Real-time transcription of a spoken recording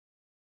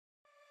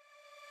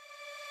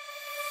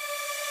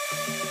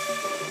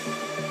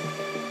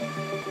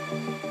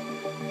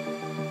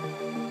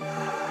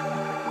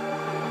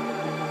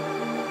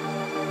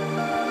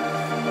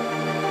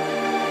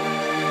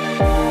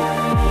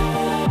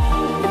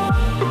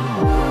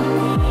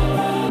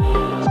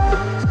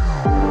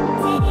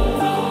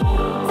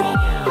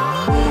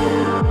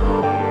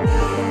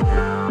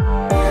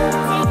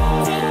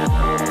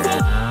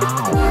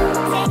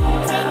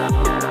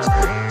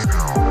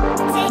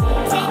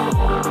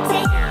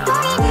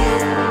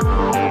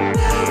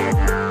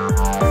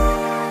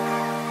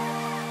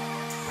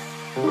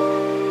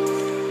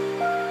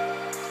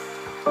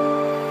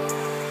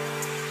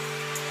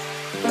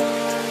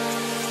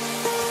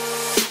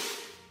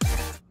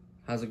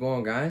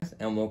guys,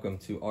 and welcome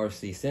to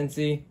RC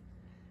Cincy.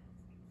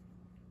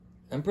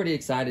 I'm pretty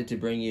excited to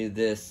bring you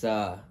this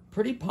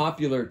pretty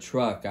popular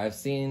truck. I've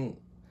seen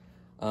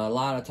a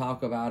lot of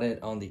talk about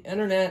it on the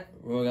internet.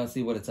 We're going to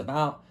see what it's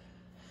about.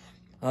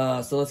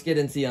 So let's get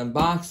into the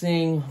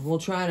unboxing. We'll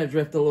try to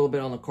drift a little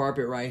bit on the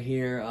carpet right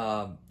here.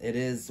 It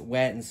is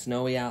wet and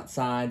snowy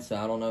outside, so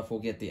I don't know if we'll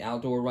get the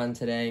outdoor run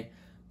today,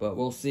 but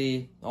we'll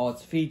see all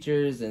its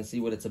features and see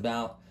what it's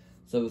about.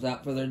 So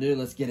without further ado,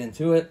 let's get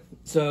into it.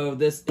 So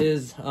this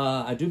is,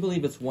 I do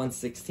believe it's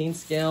 1/16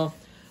 scale.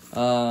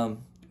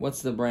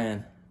 What's the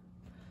brand?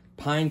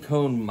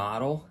 Pineone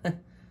Model.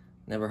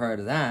 Never heard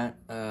of that.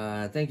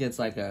 I think it's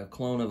like a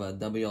clone of a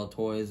WL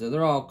Toys.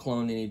 They're all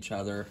cloning each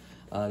other.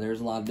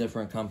 There's a lot of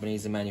different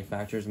companies and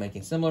manufacturers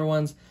making similar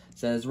ones. It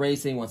says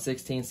racing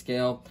 1/16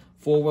 scale,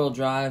 4-wheel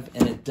drive,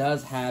 and it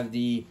does have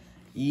the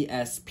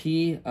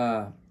ESP,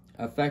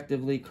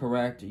 effectively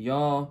correct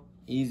yaw,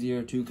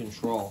 easier to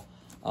control.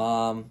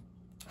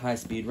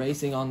 High-speed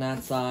racing on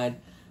that side.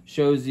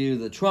 Shows you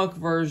the truck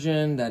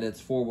version, that it's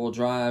 4-wheel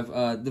drive.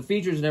 The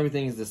features and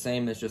everything is the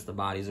same, it's just the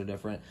bodies are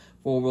different.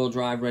 4-wheel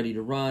drive, ready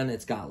to run.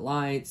 It's got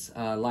lights,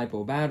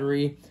 LiPo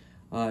battery,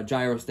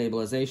 gyro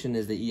stabilization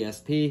is the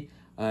ESP.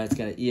 It's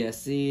got an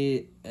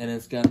ESC, and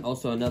it's got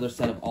also another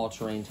set of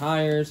all-terrain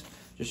tires.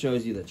 Just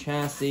shows you the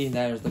chassis.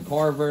 There's the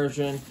car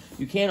version.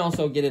 You can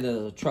also get it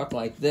as a truck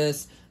like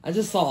this. I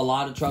just saw a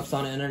lot of trucks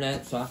on the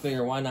internet, so I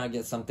figured why not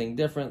get something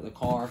different, the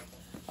car.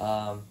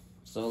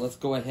 So let's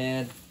go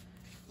ahead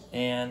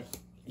and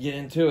get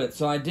into it.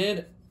 So I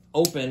did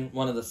open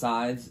one of the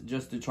sides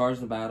just to charge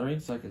the battery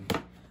so I could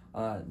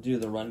do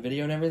the run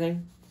video and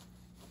everything.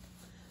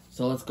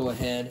 So let's go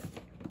ahead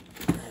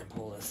and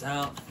pull this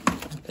out.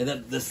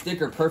 And the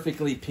sticker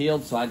perfectly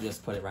peeled, so I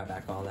just put it right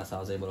back on. That's how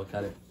I was able to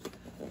cut it.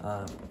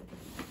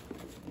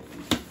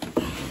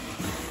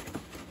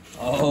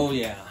 Oh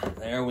yeah,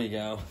 there we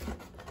go.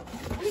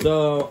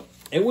 So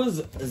it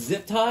was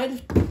zip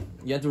tied.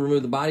 You have to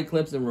remove the body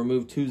clips and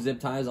remove 2 zip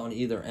ties on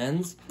either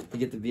ends to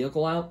get the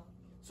vehicle out.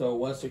 So it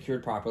was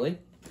secured properly.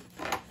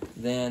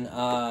 Then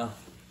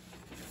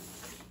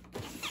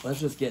let's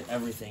just get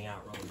everything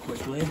out really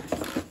quickly.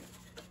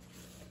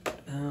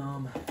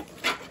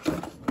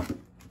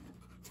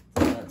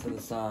 That to the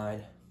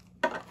side.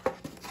 Let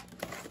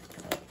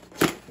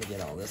me get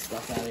all this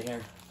stuff out of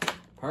here.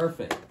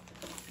 Perfect.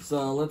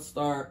 So let's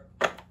start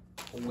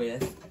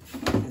with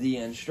the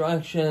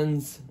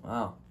instructions.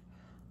 Wow.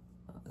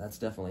 That's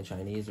definitely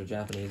Chinese or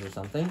Japanese or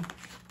something.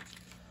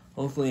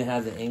 Hopefully it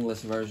has an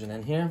English version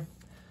in here.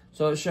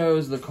 So it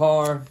shows the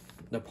car,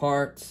 the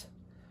parts,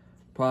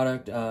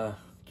 product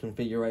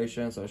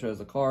configuration. So it shows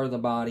the car, the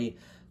body,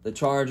 the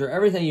charger,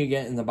 everything you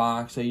get in the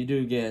box. So you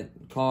do get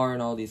car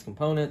and all these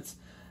components.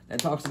 It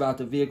talks about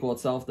the vehicle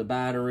itself, the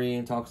battery,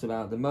 and talks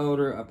about the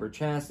motor, upper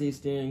chassis,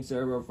 steering,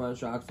 servo, front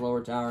shocks,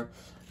 lower tower.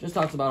 Just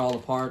talks about all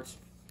the parts,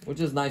 which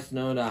is nice to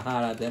know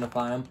how to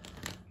identify them.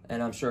 And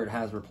I'm sure it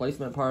has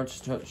replacement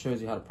parts.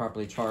 Shows you how to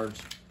properly charge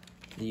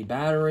the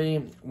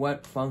battery.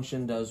 What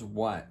function does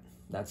what.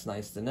 That's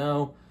nice to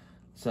know.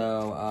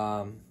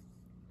 So,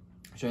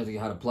 shows you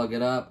how to plug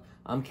it up.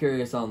 I'm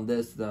curious on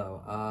this,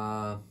 though.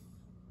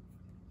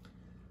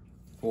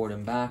 Forward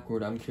and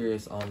backward. I'm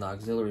curious on the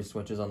auxiliary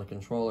switches on the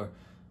controller.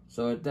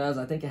 So it does,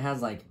 I think it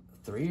has like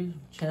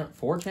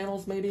 4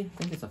 channels maybe?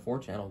 I think it's a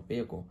 4-channel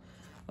vehicle.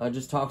 It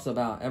just talks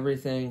about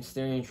everything.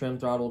 Steering trim,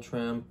 throttle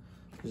trim,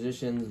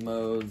 positions,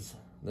 modes,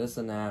 this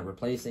and that,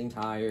 replacing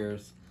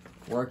tires,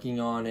 working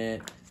on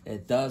it.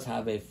 It does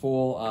have a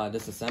full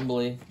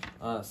disassembly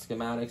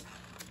schematics,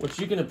 which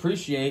you can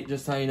appreciate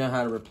just how you know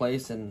how to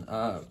replace and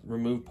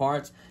remove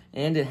parts.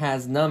 And it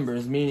has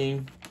numbers,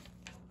 meaning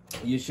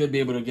you should be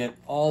able to get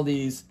all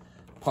these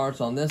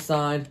parts on this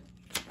side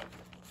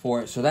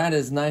for it. So that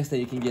is nice that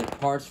you can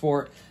get parts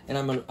for it. And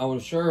I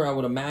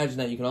would imagine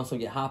that you can also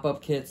get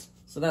hop-up kits.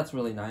 So that's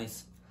really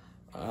nice.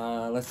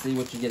 Let's see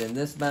what you get in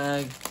this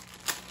bag.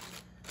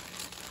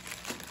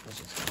 Let's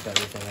just cut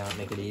everything out,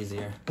 make it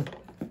easier.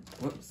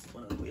 Whoops,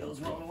 one of the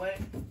wheels rolled away.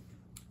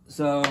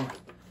 So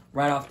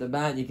right off the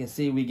bat, you can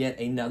see we get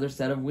another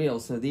set of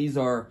wheels. So these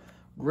are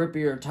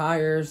grippier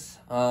tires.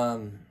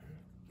 They're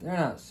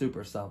not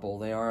super supple.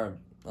 They are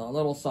a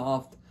little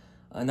soft.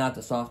 Not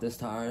the softest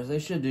tires. They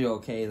should do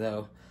okay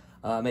though.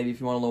 Maybe if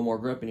you want a little more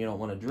grip and you don't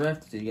want to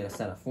drift, so you get a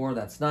set of 4.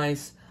 That's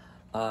nice.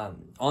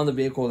 On the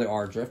vehicle, there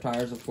are drift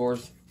tires, of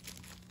course.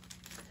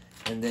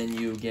 And then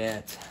you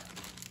get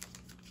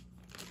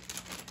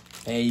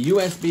a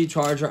USB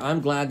charger.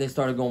 I'm glad they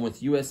started going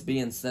with USB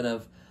instead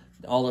of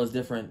all those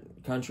different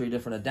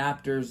different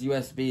adapters.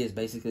 USB is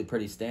basically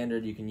pretty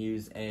standard. You can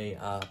use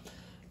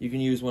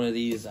one of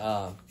these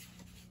power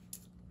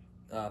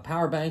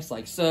banks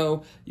like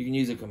so. You can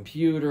use a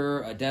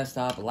computer, a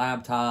desktop, a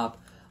laptop.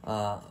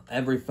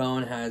 Every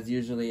phone has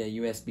usually a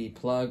USB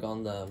plug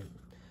on the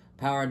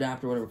power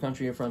adapter, whatever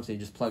country you're from, so you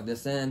just plug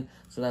this in.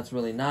 So that's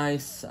really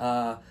nice.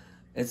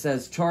 It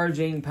says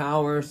charging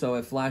power, so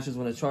it flashes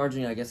when it's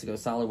charging. I guess it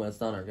goes solid when it's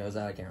done, or it goes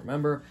out, I can't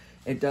remember.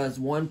 It does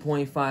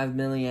 1.5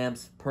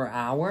 milliamps per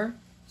hour,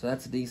 so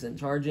that's decent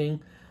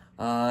charging.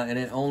 and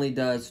it only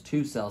does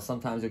 2 cell.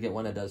 Sometimes you get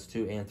one that does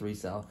 2 and 3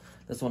 cell.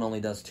 This one only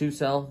does 2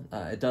 cell.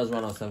 It does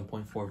run on a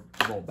 7.4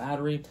 volt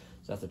battery,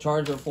 so that's the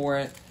charger for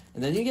it.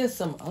 And then you get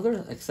some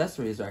other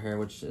accessories right here,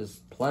 which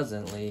is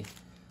pleasantly,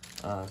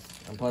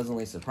 I'm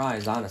pleasantly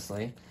surprised,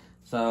 honestly.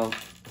 So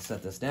let's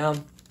set this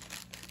down.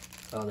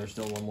 Oh, there's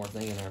still one more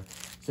thing in there.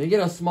 So you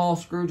get a small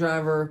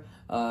screwdriver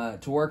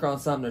to work on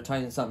something or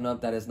tighten something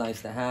up. That is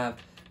nice to have.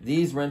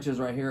 These wrenches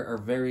right here are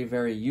very,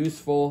 very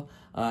useful,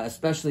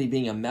 especially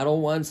being a metal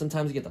one.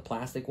 Sometimes you get the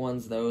plastic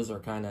ones. Those are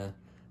kind of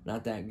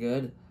not that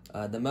good.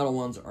 The metal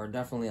ones are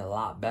definitely a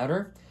lot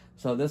better.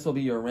 So this will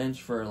be your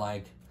wrench for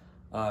like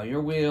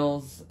your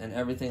wheels and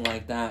everything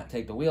like that.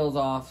 Take the wheels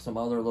off, some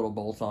other little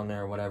bolts on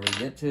there, whatever you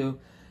get to.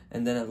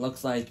 And then it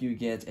looks like you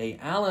get a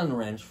Allen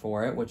wrench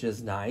for it, which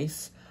is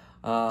nice.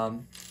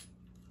 And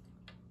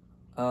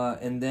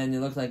then it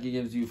looks like it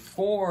gives you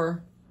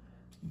 4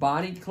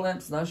 body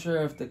clips. Not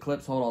sure if the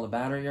clips hold all the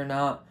battery or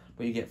not,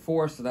 but you get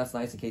 4, so that's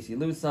nice in case you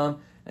lose some.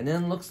 And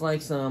then it looks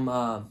like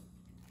some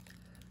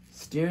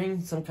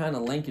steering, some kind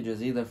of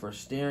linkages, either for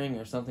steering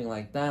or something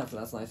like that. So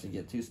that's nice to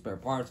get 2 spare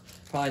parts.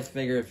 Probably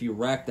figure if you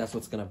wreck, that's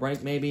what's going to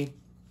break maybe.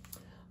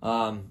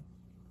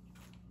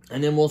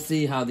 And then we'll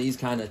see how these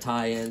kind of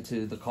tie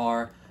into the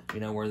car,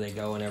 you know, where they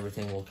go and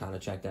everything. We'll kind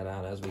of check that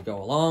out as we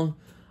go along.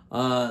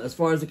 As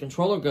far as the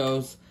controller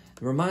goes,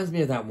 it reminds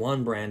me of that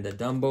one brand, the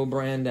Dumbo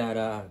brand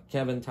that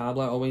Kevin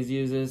Tabla always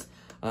uses.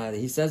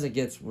 He says it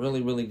gets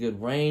really, really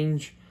good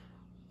range.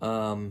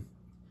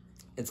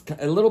 It's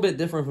a little bit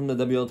different from the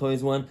WL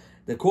Toys one.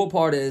 The cool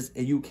part is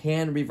you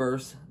can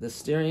reverse the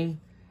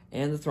steering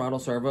and the throttle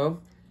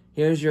servo.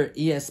 Here's your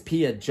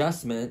ESP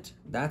adjustment.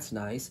 That's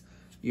nice.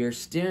 Your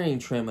steering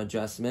trim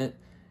adjustment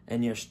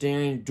and your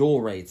steering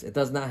dual rates. It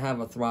does not have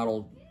a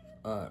throttle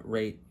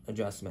rate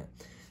adjustment.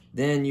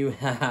 Then you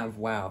have,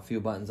 wow, a few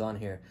buttons on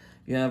here.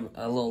 You have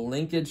a little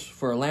linkage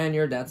for a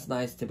lanyard. That's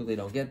nice. Typically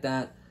don't get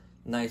that.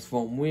 Nice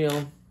foam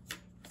wheel.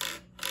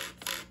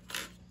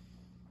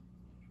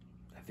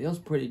 That feels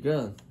pretty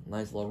good.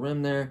 Nice little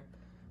rim there.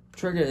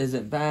 Trigger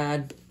isn't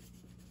bad.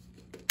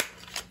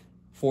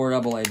 4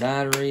 AA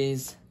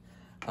batteries.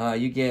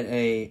 You get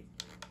a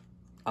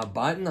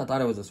button. I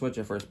thought it was a switch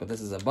at first, but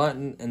this is a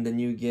button. And then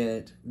you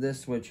get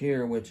this switch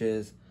here, which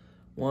is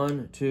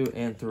 1, 2,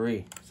 and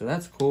 3. So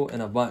that's cool,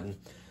 and a button.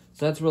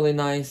 So that's really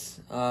nice.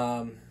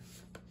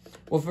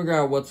 We'll figure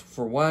out what's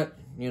for what,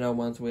 you know,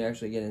 once we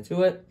actually get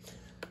into it.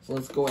 So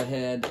let's go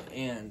ahead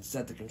and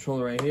set the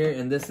controller right here.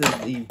 And this is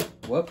the,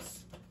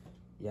 whoops.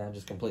 Yeah, I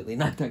just completely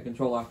knocked that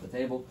controller off the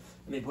table.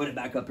 Let me put it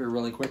back up here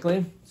really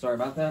quickly. Sorry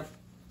about that.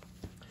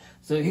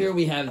 So here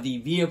we have the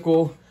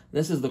vehicle.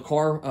 This is the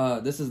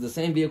car. This is the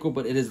same vehicle,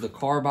 but it is the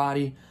car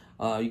body.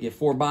 You get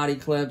 4 body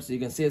clips. You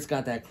can see it's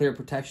got that clear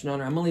protection on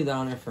there. I'm going to leave that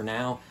on there for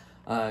now.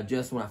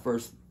 Just when I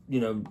first,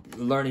 you know,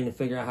 learning to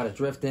figure out how to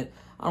drift it.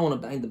 I don't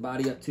want to bang the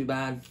body up too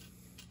bad.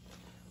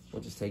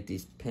 We'll just take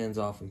these pins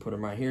off and put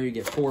them right here. You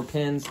get 4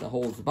 pins to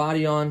hold the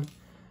body on.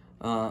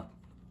 And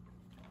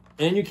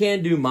you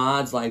can do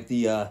mods like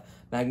the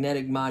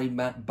magnetic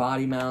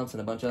body mounts and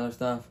a bunch of other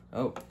stuff.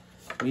 Oh,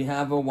 we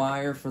have a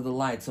wire for the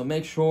light. So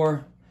make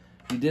sure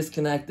you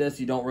disconnect this.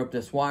 You don't rip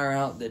this wire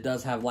out. It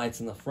does have lights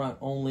in the front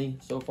only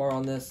so far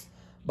on this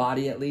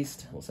body at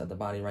least. We'll set the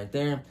body right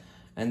there.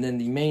 And then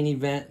the main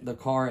event, the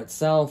car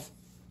itself,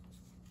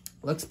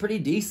 looks pretty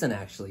decent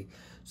actually.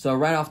 So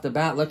right off the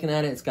bat, looking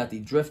at it, it's got the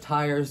drift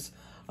tires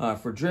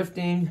for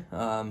drifting.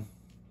 It's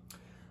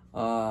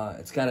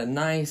got a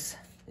nice,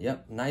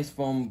 nice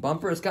foam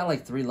bumper. It's got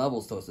like 3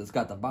 levels to it. So it's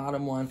got the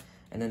bottom one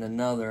and then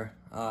another.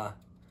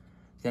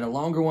 It's got a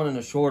longer one and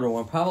a shorter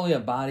one. Probably a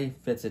body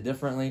fits it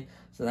differently.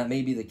 So that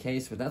may be the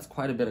case, but that's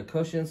quite a bit of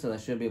cushion. So that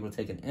should be able to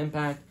take an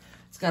impact.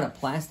 It's got a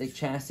plastic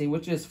chassis,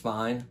 which is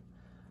fine.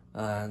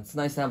 It's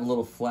nice to have a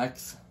little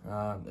flex.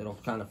 It'll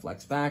kind of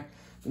flex back.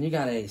 Then you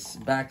got a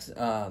back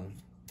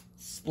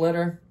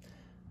splitter,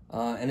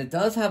 and it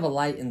does have a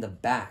light in the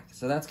back,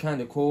 so that's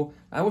kind of cool.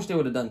 I wish they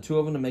would have done 2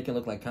 of them to make it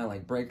look like kind of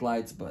like brake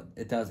lights, but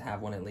it does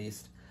have one at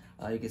least.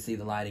 You can see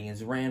the lighting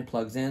is ran,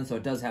 plugs in, so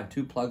it does have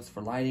 2 plugs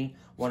for lighting.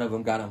 One of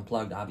them got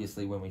unplugged,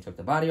 obviously, when we took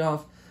the body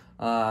off.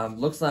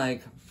 Looks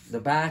like the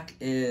back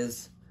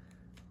is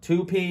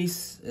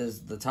 2-piece,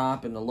 is the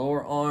top and the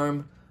lower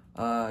arm.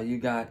 You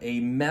got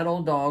a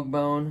metal dog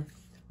bone,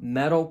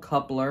 metal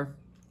coupler,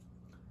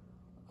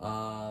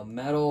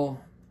 metal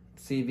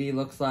CV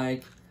looks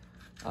like.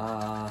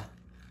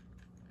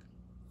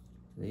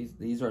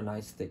 These are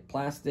nice thick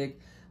plastic.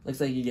 Looks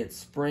like you get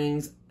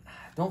springs.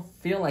 Don't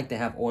feel like they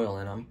have oil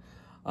in them.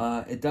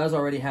 It does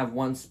already have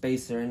 1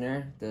 spacer in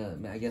there to,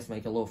 I guess,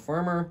 make it a little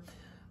firmer.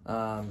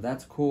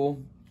 That's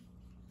cool.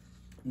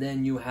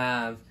 Then you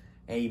have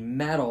a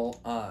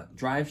metal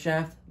drive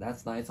shaft.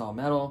 That's nice, all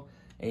metal.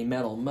 A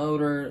metal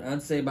motor.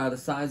 I'd say by the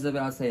size of it,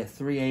 I'd say a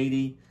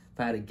 380. If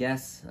I had to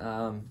guess,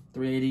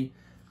 380.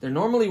 There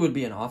normally would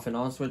be an off and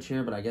on switch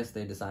here, but I guess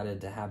they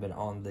decided to have it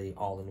on the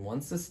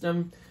all-in-one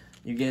system.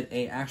 You get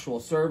a actual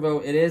servo.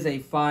 It is a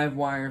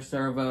 5-wire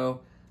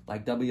servo,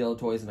 like WL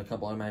Toys and a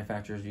couple other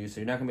manufacturers use.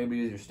 So you're not going to be able to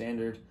use your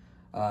standard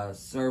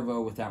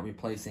servo without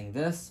replacing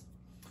this.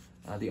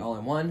 the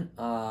all-in-one.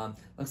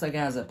 Looks like it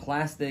has a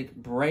plastic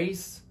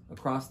brace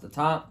across the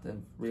top to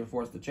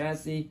reinforce the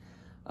chassis.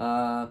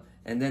 And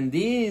then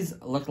these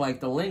look like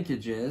the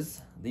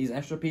linkages. These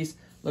extra pieces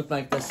look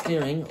like the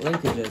steering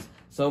linkages.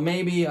 So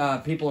maybe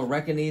people are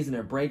wrecking these and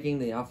they're breaking.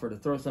 They offer to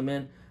throw some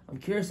in. I'm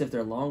curious if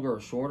they're longer or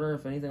shorter,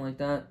 if anything like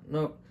that.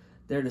 Nope,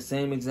 they're the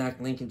same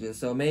exact linkages.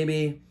 So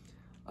maybe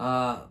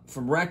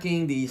from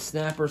wrecking the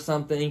snap or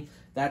something.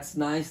 That's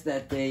nice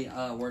that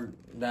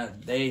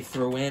they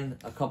threw in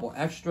a couple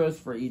extras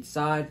for each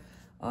side.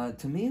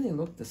 To me, they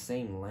look the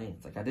same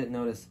length. Like I didn't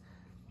notice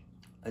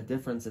a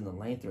difference in the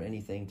length or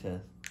anything to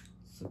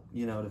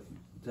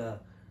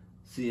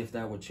see if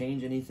that would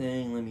change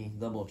anything. Let me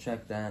double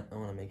check that. I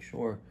want to make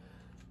sure.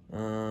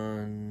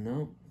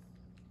 Nope.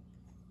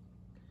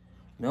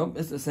 Nope,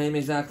 it's the same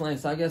exact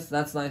length. So I guess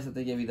that's nice that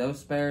they give you those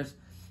spares.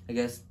 I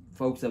guess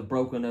folks have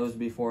broken those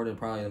before. They're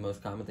probably the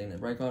most common thing they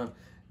break on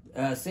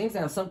them. Seems to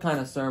have some kind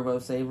of servo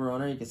saver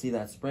on it. You can see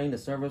that spring, the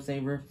servo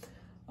saver.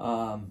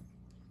 And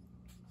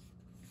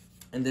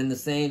then the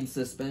same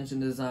suspension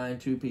design,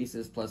 2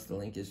 pieces plus the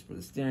linkage for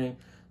the steering.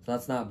 So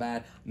that's not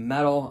bad.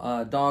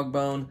 Metal dog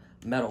bone,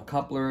 metal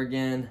coupler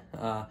again.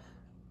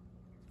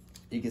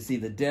 You can see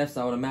the diffs.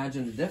 I would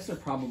imagine the diffs are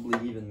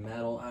probably even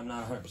metal. I'm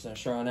not 100%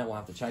 sure on that. We'll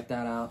have to check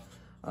that out.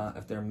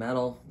 If they're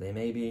metal, they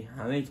may be.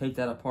 I may take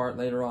that apart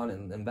later on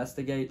and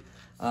investigate.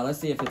 Let's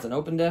see if it's an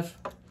open diff.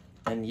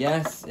 And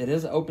yes, it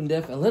is an open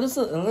diff. It is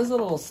a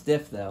little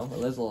stiff though.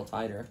 It is a little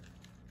tighter.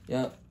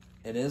 Yep,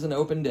 it is an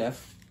open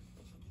diff.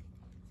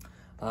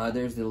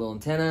 There's the little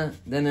antenna.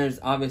 Then there's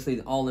obviously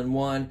the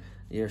all-in-one.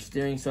 Your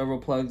steering servo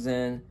plugs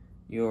in.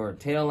 Your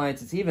tail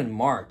lights. It's even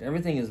marked.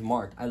 Everything is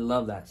marked. I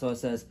love that. So it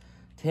says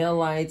tail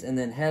lights and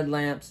then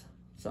headlamps.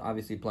 So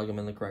obviously plug them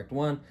in the correct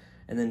one.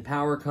 And then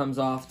power comes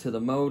off to the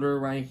motor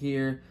right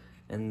here.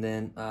 And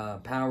then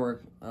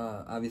power,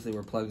 obviously,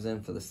 where plugs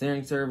in for the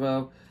steering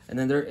servo. And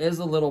then there is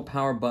a little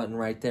power button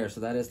right there.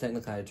 So that is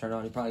technically how you turn it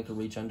on. You probably could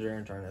reach under there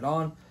and turn it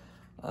on.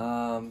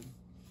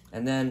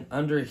 And then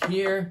under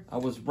here, I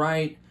was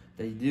right.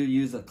 They do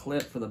use a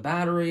clip for the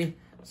battery.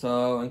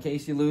 So in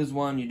case you lose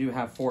one, you do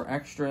have 4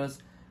 extras.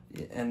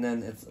 And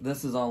then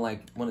this is on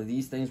like one of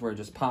these things where it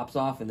just pops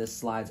off and this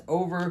slides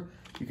over.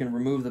 You can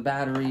remove the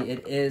battery.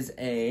 It is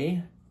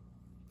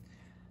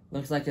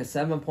looks like a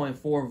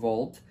 7.4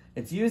 volt.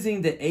 It's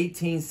using the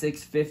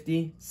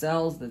 18650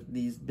 cells,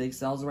 these big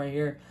cells right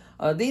here.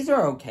 These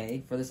are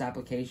okay for this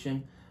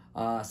application.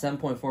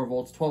 7.4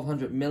 volts,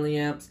 1200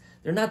 milliamps.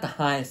 They're not the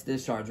highest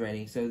discharge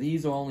rating, so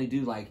these will only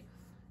do like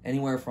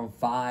anywhere from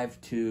 5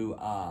 to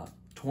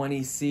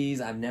 20 Cs.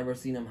 I've never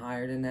seen them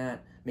higher than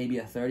that. Maybe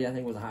a 30, I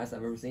think, was the highest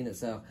I've ever seen it.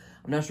 So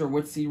I'm not sure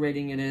which C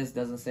rating it is.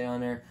 Doesn't say on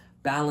there.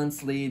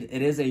 Balance lead.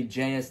 It is a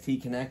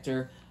JST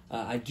connector.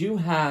 I do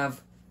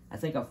have, I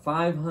think, a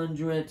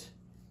 500,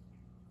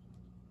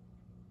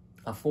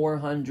 a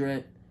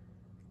 400,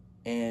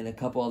 and a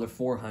couple other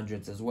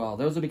 400s as well.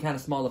 Those would be kind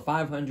of small. The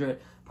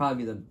 500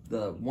 probably be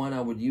the one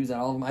I would use out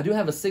of all of them. I do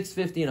have a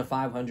 650 and a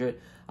 500.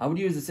 I would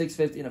use a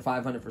 650 and a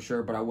 500 for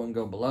sure, but I wouldn't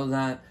go below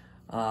that.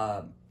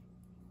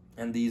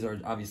 And these are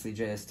obviously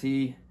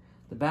JST.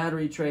 The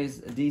battery tray's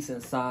a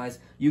decent size.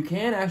 You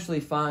can actually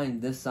find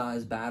this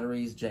size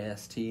batteries,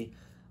 JST,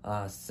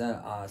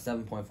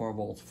 7.4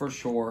 volts for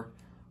sure.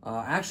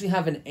 I actually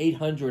have an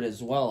 800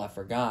 as well. I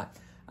forgot.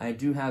 I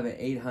do have an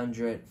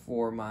 800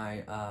 for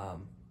my,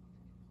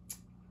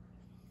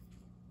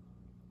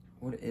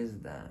 what is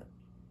that?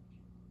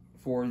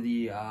 For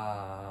the,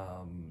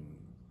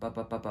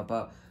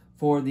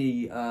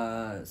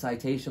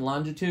 citation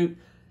longitude.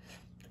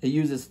 It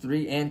uses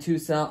 3 and 2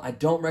 cell. I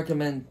don't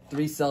recommend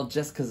 3 cell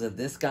just because of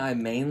this guy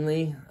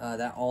mainly.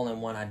 That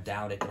all-in-one, I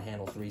doubt it can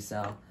handle 3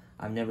 cell.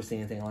 I've never seen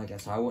anything like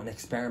it, so I wouldn't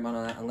experiment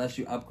on that unless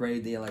you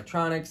upgrade the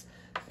electronics.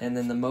 And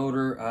then the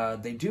motor,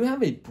 they do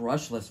have a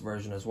brushless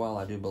version as well,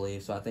 I do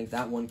believe. So I think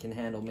that one can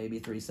handle maybe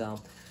 3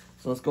 cell.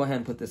 So let's go ahead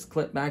and put this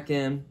clip back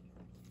in.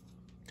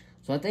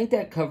 So I think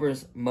that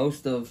covers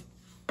most of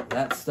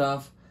that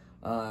stuff.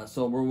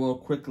 So we'll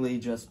quickly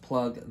just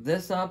plug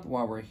this up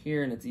while we're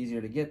here, and it's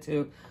easier to get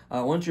to.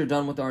 Once you're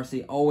done with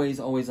RC, always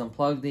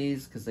unplug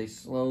these because they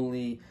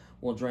slowly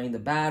will drain the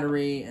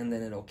battery, and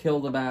then it'll kill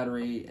the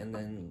battery, and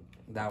then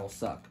that will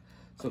suck.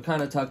 So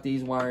kind of tuck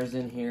these wires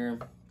in here.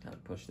 Kind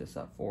of push this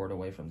up forward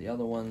away from the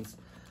other ones.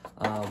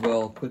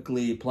 We'll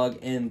quickly plug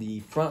in the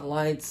front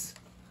lights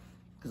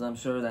because I'm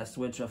sure that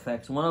switch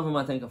affects one of them.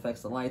 I think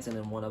affects the lights, and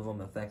then one of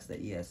them affects the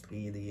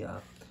ESP,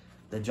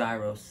 the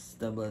gyro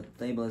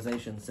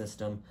stabilization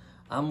system.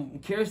 I'm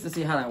curious to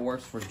see how that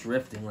works for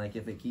drifting. Like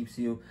if it keeps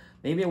you,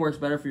 maybe it works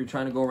better if you're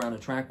trying to go around a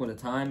track with a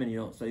time and you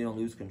don't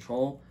lose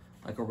control,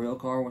 like a real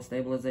car with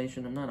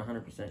stabilization. I'm not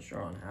 100%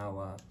 sure on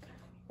how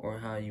or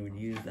how you would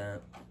use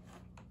that.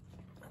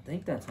 I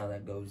think that's how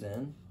that goes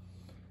in.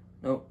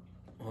 Nope.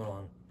 Hold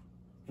on.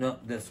 No,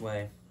 this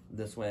way.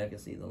 This way I can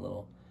see the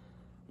little.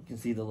 You can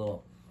see the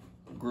little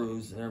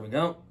grooves. There we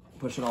go.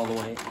 Push it all the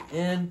way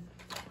in.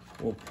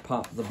 We'll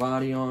pop the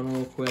body on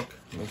real quick,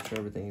 make sure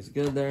everything's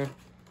good there.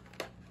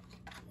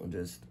 We'll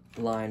just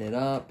line it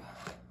up.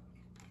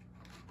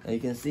 Now you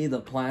can see the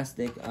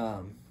plastic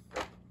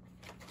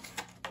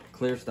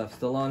clear stuff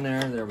still on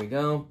there. There we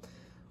go.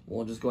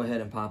 We'll just go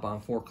ahead and pop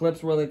on 4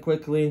 clips really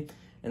quickly.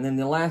 And then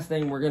the last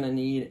thing we're gonna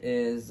need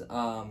is,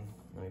 let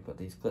me put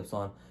these clips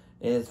on,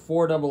 is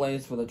 4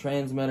 AA's for the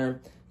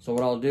transmitter. So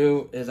what I'll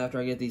do is after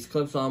I get these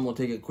clips on, we'll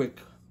take a quick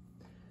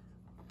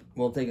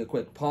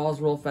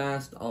pause real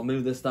fast. I'll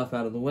move this stuff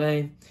out of the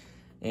way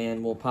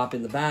and we'll pop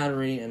in the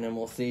battery and then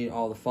we'll see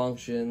all the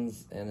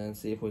functions and then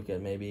see if we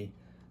could maybe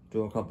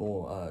do a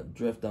couple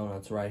drift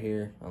donuts right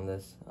here on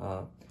this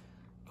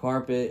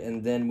carpet.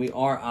 And then we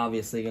are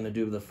obviously going to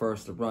do the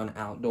first run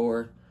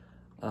outdoor.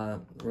 We're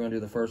going to do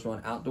the first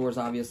run outdoors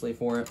obviously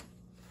for it.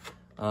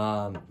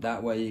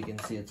 That way you can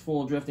see its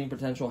full drifting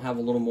potential, have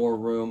a little more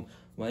room.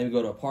 We maybe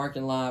go to a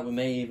parking lot. We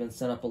may even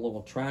set up a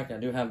little track. I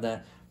do have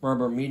that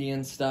rubber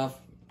median stuff,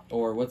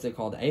 or what's it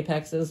called, the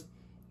apexes.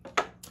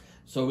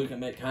 So we can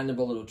make kind of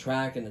a little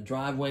track in the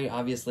driveway,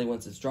 obviously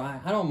once it's dry.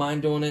 I don't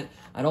mind doing it.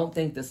 I don't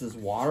think this is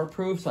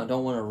waterproof, so I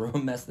don't want to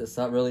mess this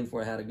up really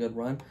before I had a good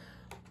run.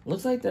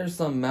 Looks like there's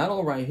some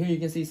metal right here. You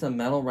can see some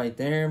metal right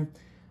there.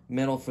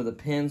 Metal for the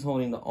pins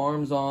holding the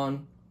arms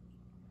on.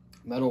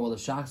 Metal where the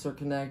shocks are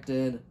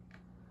connected.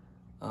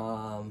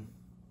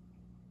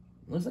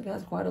 Looks like it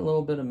has quite a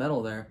little bit of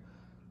metal there.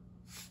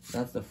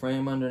 That's the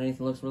frame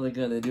underneath. It looks really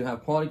good. They do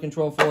have quality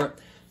control for it.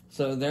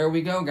 So there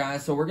we go,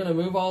 guys. So we're going to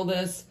move all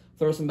this,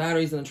 throw some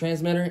batteries in the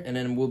transmitter, and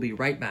then we'll be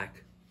right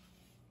back.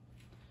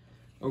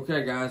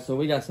 Okay, guys. So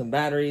we got some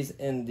batteries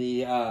in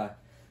the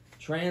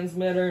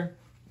transmitter.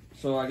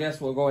 So I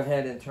guess we'll go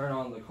ahead and turn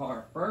on the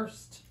car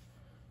first.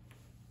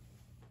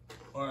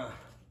 We'll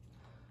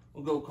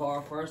go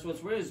car first.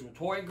 What's weird is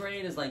toy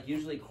grade is like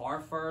usually car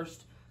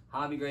first.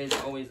 Hobby grade is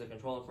always the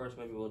controller first.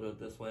 Maybe we'll do it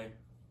this way.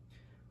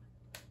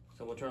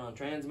 So we'll turn on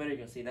transmitter. You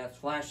can see that's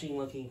flashing,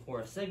 looking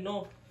for a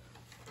signal.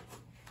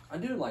 I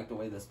do like the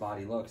way this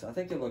body looks. I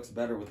think it looks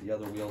better with the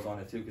other wheels on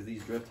it too, because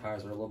these drift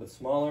tires are a little bit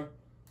smaller.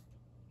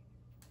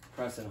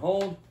 Press and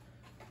hold.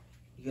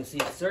 You can see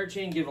it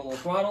searching. Give it a little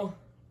throttle.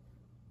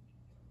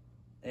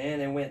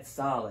 And it went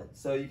solid.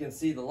 So you can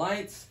see the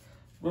lights.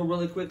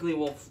 Really quickly,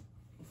 we'll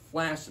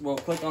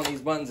click on these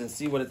buttons and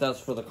see what it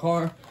does for the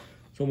car.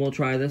 So we'll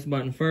try this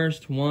button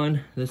first.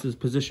 1, this is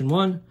position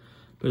 1.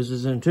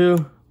 Position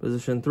 2,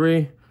 position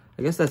 3.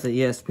 I guess that's an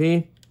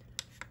ESP.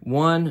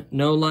 1,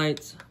 no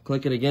lights.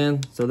 Click it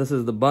again. So this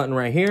is the button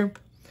right here.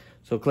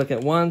 So click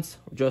it once,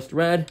 just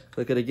red.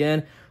 Click it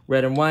again,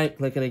 red and white.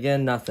 Click it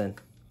again, nothing.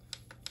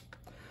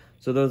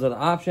 So those are the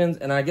options.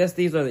 And I guess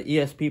these are the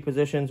ESP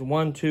positions,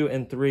 1, 2,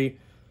 and 3.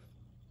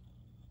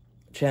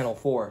 Channel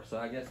 4. So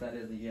I guess that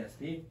is the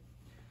ESP.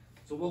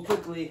 So we'll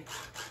quickly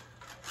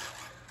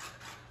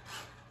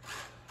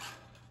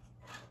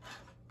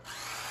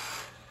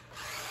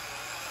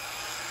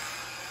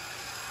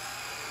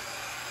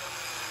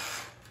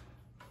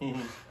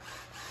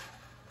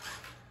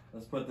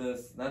let's put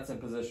this, that's in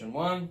position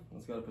 1.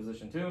 Let's go to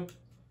position 2.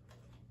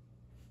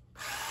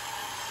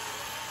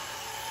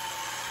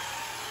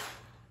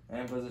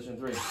 And position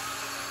 3.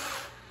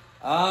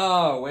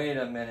 Oh, wait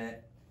a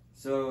minute.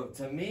 So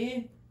to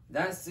me,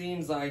 that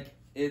seems like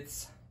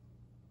it's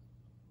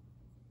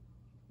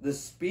the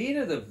speed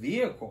of the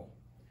vehicle.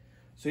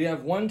 So you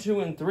have 1,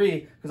 2, and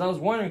 3. Because I was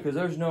wondering, because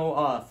there's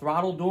no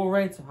throttle dual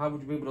rate, so how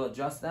would you be able to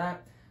adjust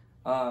that?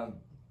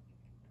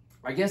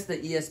 I guess the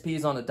ESP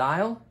is on the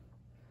dial.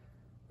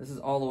 This is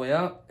all the way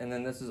up, and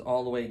then this is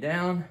all the way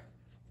down.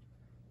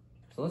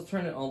 So let's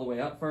turn it all the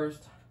way up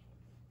first.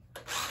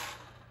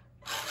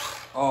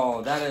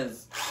 Oh, that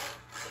is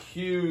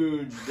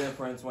huge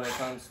difference when it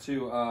comes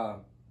to,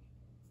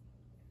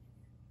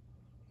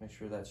 make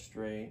sure that's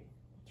straight.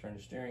 Turn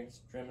the steering,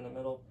 trim in the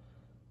middle.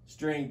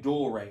 Steering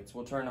dual rates.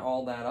 We'll turn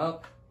all that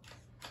up.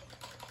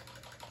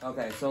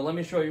 Okay, so let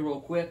me show you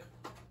real quick.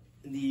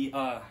 These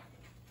are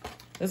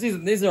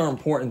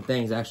important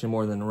things, actually,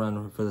 more than the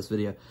run for this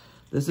video.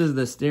 This is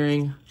the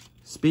steering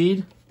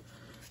speed.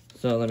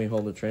 So let me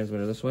hold the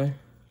transmitter this way.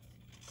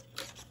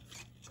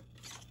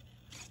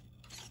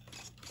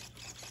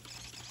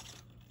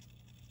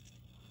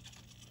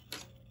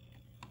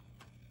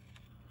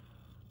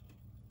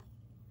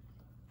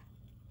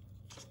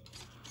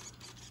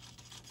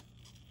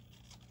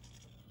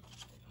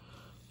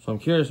 So I'm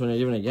curious when you're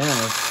giving it gas.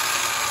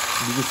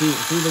 You can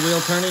see the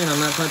wheel turning and I'm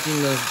not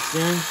touching the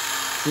steering.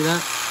 See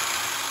that?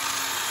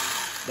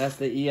 That's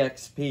the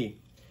EXP.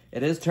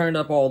 It is turned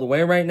up all the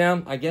way right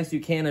now. I guess you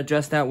can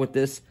adjust that with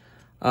this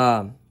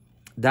dial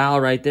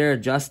right there.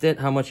 Adjust it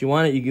how much you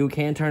want it. You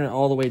can turn it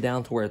all the way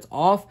down to where it's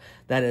off.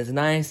 That is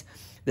nice.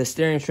 The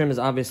steering trim is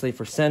obviously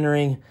for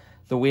centering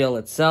the wheel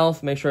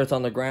itself. Make sure it's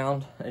on the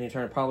ground and you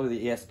turn probably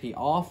the ESP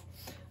off.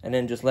 And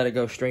then just let it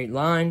go straight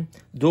line.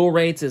 Dual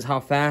rates is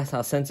how fast,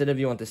 how sensitive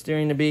you want the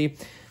steering to be.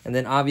 And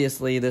then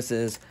obviously this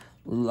is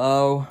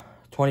low,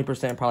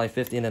 20%, probably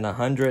 50, and then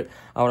 100.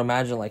 I would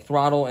imagine like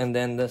throttle. And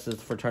then this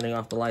is for turning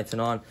off the lights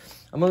and on.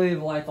 I'm going to leave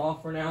the lights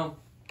off for now.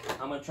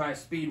 I'm going to try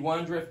speed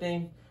 1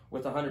 drifting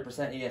with 100%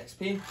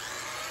 EXP.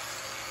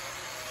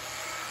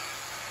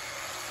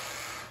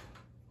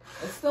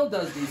 It still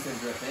does decent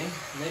drifting.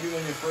 Maybe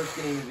when you're first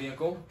getting the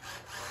vehicle.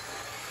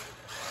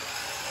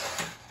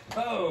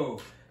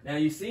 Oh, now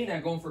you see, now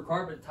going for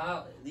carpet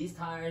tile, these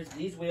tires,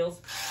 these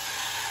wheels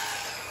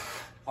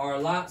are a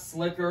lot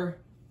slicker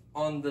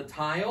on the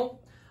tile.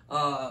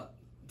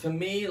 To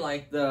me,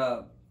 like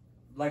the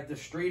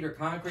street or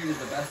concrete is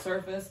the best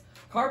surface.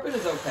 Carpet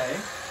is okay.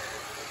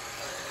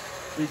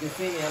 So you can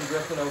see me, I'm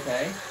drifting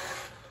okay.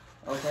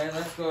 Okay,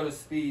 let's go to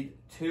speed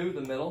 2,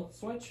 the middle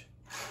switch.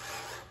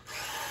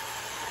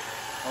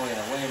 Oh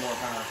yeah, way more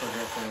power for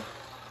drifting.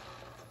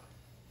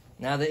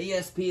 Now the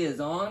ESP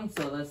is on,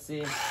 so let's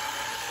see.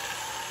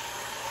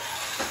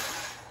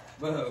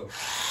 Whoa.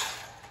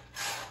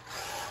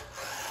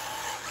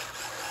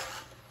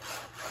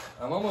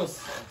 I'm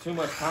almost too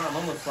much power, I'm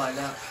almost sliding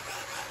out.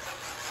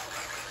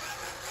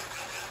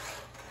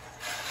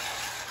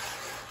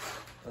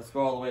 Let's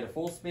go all the way to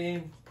full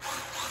speed.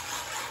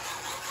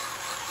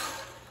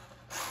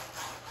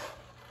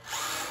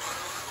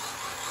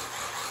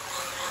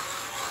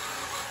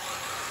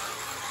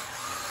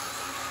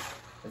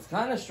 It's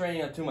kind of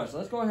straining up too much.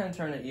 Let's go ahead and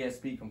turn the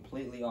ESP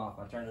completely off.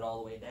 I turned it all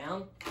the way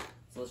down.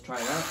 So let's try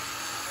that.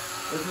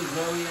 This is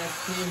no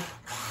ESP.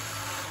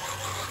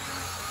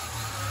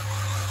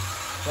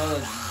 So the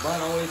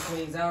button always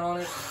swings out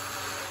on it.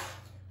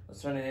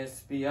 Let's turn the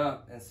ESP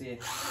up and see.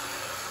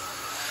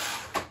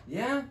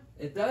 Yeah,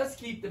 it does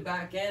keep the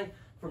back end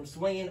from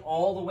swinging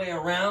all the way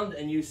around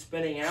and you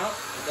spinning out.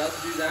 It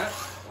does do that.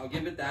 I'll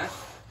give it that.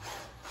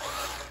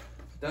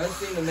 Does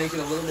seem to make it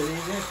a little bit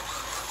easier.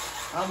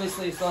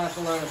 Obviously, you still have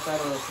to learn to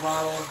settle the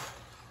throttle.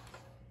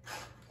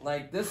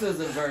 Like, this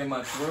isn't very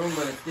much room,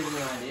 but it's giving you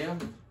an idea.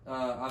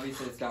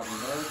 Obviously, it's got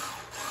reverse.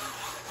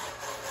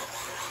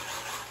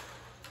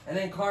 And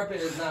then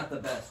carpet is not the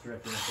best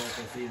drifting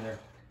surface either.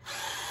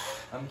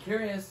 I'm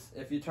curious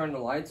if you turn the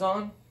lights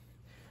on,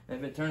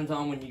 if it turns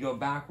on when you go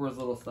backwards,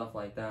 little stuff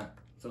like that.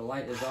 So the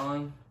light is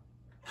on.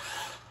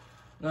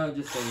 No, it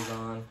just stays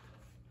on.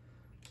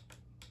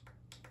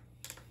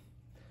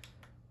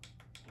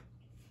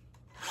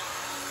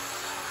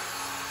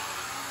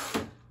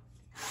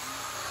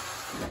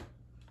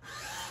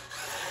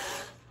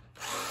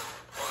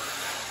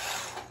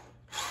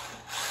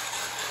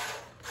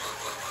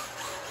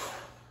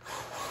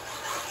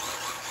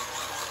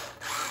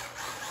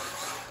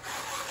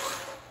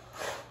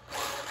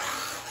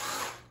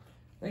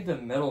 I think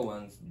the middle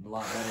one's a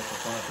lot better for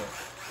carpet.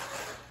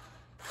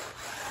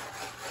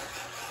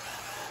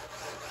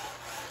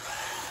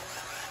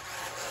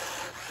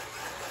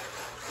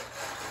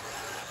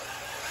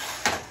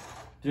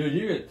 Dude,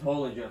 you could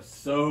totally drift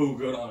so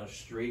good on a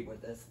street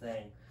with this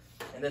thing.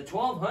 And the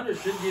 1200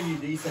 should give you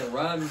decent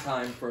run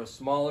time for a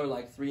smaller,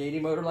 like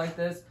 380 motor like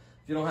this.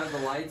 If you don't have the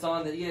lights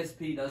on, the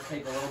ESP does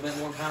take a little bit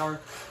more power.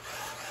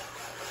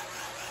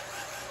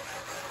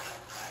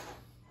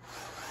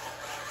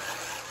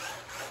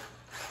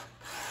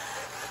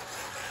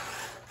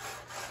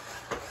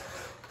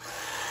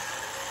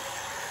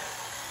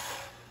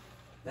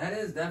 That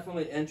is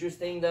definitely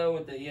interesting though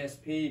with the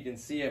ESP. You can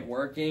see it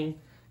working.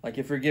 Like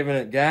if you're giving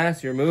it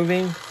gas, you're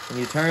moving, and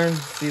you turn,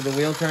 see the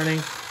wheel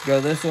turning. Go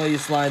this way, you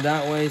slide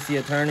that way, see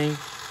it turning.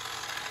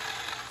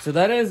 So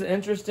that is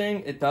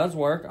interesting. It does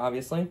work,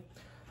 obviously.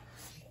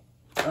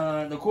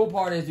 The cool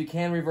part is you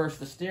can reverse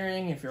the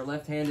steering. If you're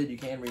left-handed, you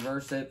can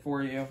reverse it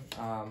for you.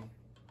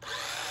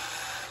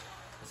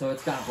 So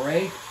it's got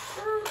brake,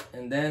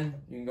 and then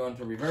you can go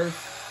into reverse.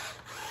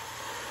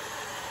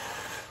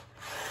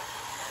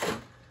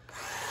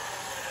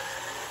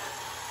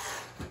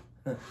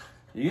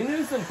 You can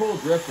do some cool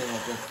drifting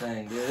with this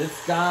thing, dude.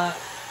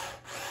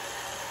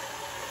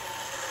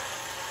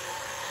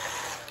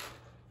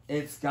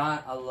 It's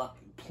got a lot,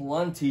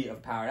 plenty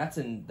of power. That's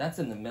in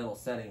the middle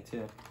setting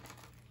too.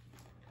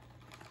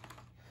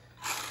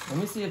 Let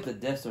me see if the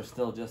diffs are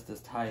still just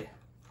as tight.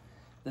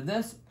 The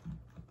diffs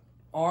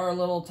are a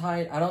little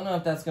tight. I don't know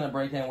if that's gonna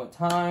break in with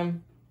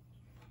time.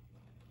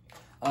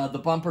 The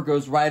bumper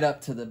goes right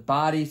up to the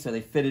body, so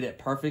they fitted it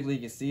perfectly. You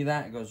can see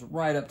that? It goes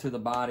right up to the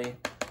body.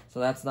 So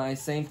that's nice.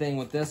 Same thing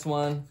with this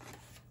one.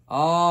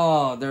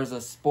 Oh, there's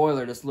a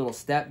spoiler, this little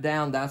step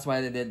down. That's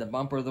why they did the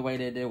bumper the way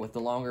they did with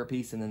the longer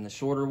piece and then the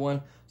shorter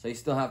one. So you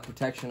still have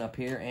protection up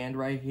here and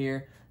right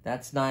here.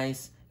 That's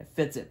nice. It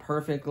fits it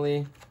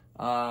perfectly.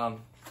 What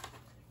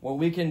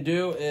we can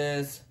do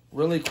is,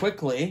 really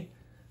quickly,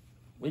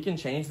 we can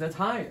change the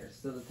tires.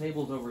 So the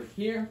table's over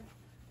here.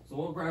 So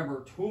we'll grab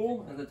our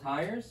tool and the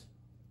tires.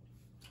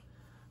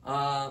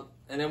 And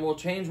then we'll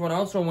change one. I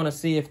also want to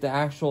see if the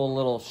actual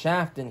little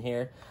shaft in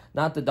here,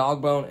 not the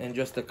dog bone and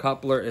just the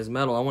coupler, is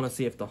metal. I want to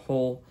see if the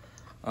whole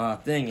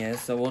thing is.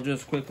 So we'll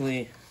just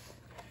quickly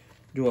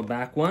do a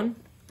back one.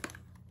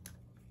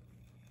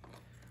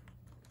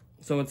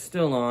 So it's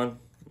still on.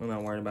 I'm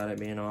not worried about it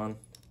being on.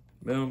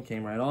 Boom,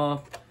 came right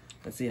off.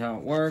 Let's see how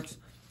it works.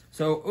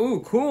 So,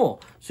 ooh,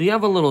 cool. So you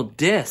have a little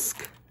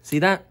disc. See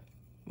that?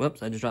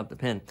 Whoops, I just dropped the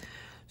pin.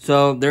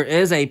 So there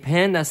is a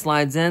pin that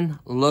slides in.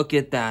 Look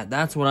at that.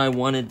 That's what I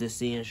wanted to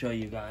see and show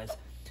you guys.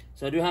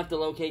 So I do have to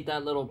locate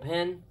that little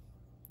pin,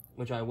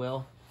 which I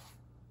will.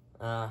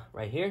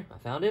 right here. I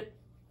found it.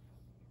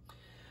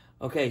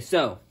 Okay,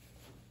 so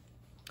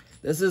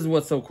this is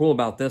what's so cool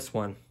about this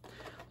one.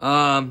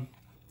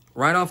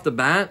 Right off the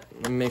bat,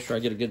 let me make sure I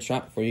get a good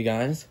shot for you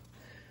guys.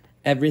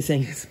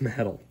 Everything is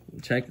metal.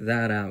 Check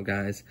that out,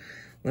 guys.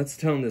 Let's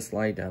tone this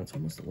light down. It's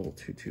almost a little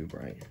too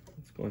bright.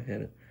 Let's go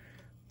ahead and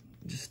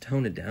just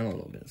tone it down a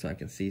little bit so I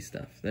can see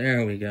stuff.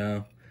 There we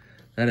go.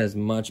 That is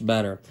much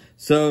better.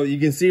 So you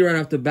can see right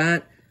off the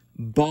bat,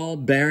 ball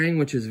bearing,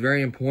 which is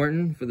very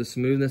important for the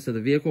smoothness of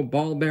the vehicle.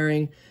 Ball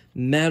bearing,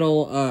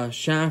 metal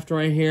shaft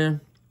right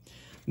here,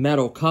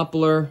 metal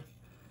coupler,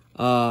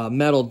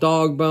 metal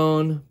dog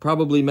bone,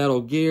 probably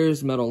metal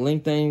gears, metal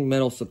lengthening,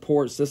 metal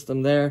support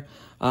system there.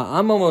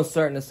 I'm almost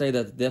certain to say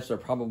that the diffs are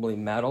probably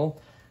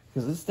metal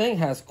because this thing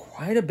has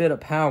quite a bit of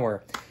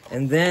power.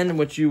 And then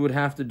what you would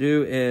have to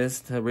do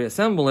is to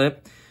reassemble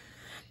it,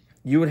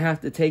 you would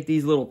have to take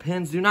these little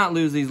pins. Do not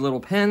lose these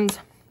little pins.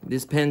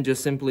 This pin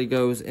just simply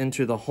goes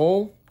into the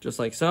hole, just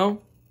like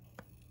so.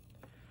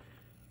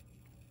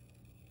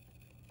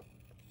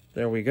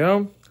 There we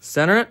go.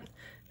 Center it.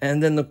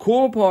 And then the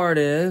cool part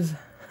is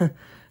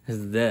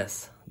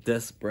this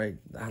brake.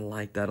 I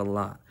like that a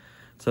lot.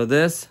 So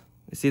this,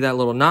 you see that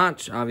little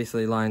notch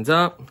obviously lines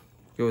up,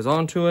 goes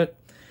onto it,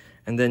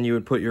 and then you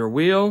would put your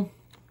wheel,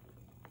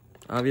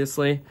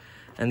 obviously,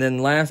 and then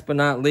last but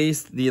not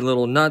least, the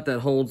little nut that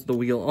holds the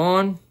wheel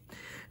on.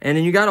 And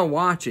then you gotta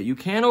watch it. You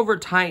can't over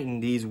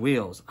tighten these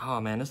wheels. Oh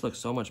man, this looks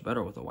so much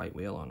better with a white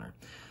wheel on there.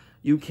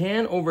 You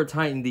can over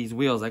tighten these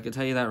wheels, I can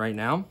tell you that right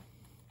now.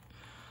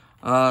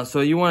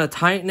 So you wanna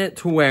tighten it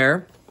to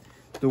where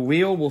the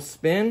wheel will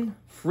spin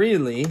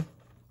freely,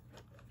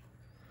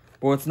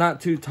 but it's not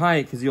too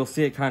tight because you'll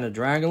see it kind of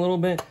drag a little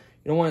bit.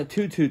 You don't want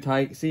it too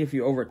tight. See, if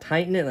you over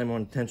tighten it, I'm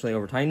going to intentionally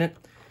over tighten it,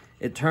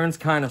 it turns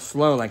kind of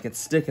slow, like it's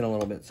sticking a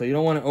little bit. So you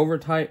don't want it over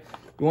tight.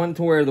 You want it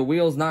to where the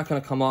wheel's not going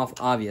to come off,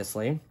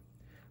 obviously,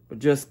 but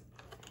just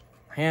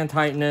hand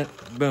tighten it,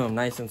 boom,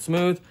 nice and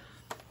smooth.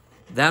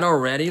 That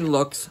already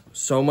looks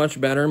so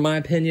much better in my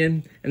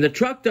opinion. And the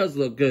truck does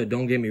look good,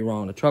 don't get me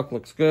wrong. The truck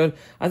looks good.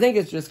 I think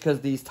it's just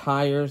because these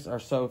tires are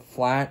so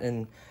flat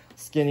and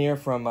skinnier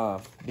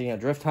from being a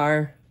drift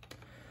tire.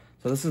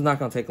 So this is not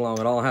going to take long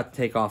at all. I'll have to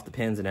take off the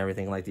pins and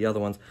everything like the other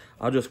ones.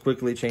 I'll just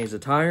quickly change the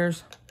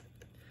tires.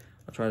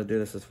 I'll try to do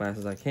this as fast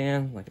as I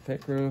can, like a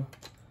pit crew.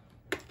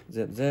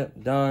 Zip,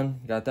 zip, done.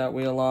 Got that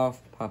wheel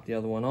off. Pop the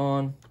other one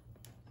on,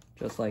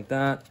 just like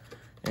that.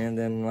 And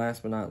then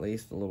last but not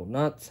least, the little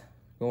nuts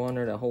go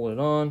under to hold it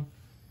on.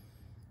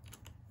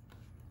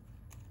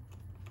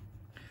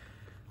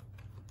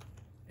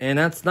 And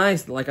that's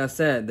nice. Like I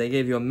said, they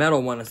gave you a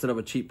metal one instead of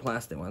a cheap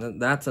plastic one.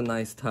 That's a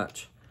nice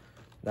touch.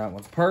 That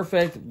one's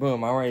perfect.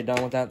 Boom, I'm already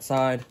done with that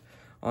side.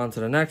 On to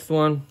the next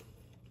one.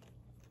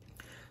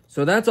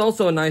 So that's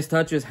also a nice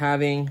touch, is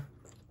having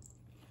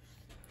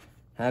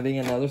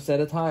another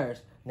set of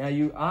tires. Now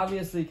you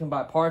obviously can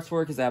buy parts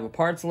for it because they have a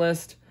parts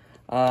list.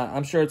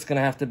 I'm sure it's gonna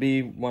have to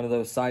be one of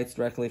those sites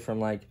directly from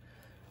like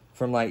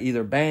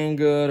either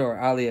Banggood or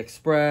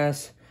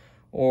AliExpress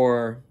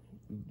or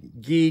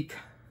Geek,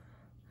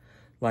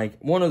 like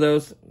one of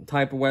those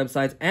type of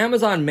websites.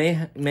 Amazon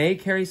may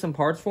carry some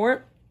parts for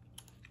it.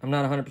 I'm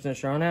not 100%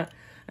 sure on that.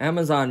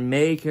 Amazon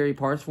may carry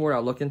parts for it.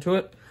 I'll look into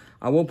it.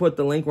 I will put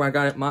the link where I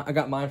got it. I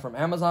got mine from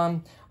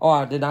Amazon. Oh,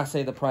 I did not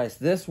say the price.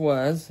 This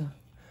was,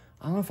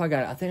 I don't know if I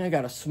got it. I think I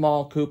got a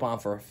small coupon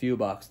for a few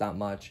bucks, not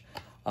much.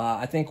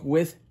 I think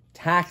with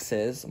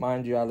taxes,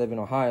 mind you, I live in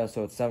Ohio,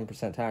 so it's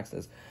 7%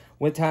 taxes.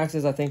 With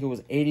taxes, I think it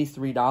was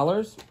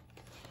 $83.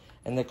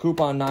 And the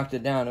coupon knocked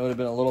it down. It would have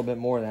been a little bit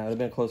more than that. It would have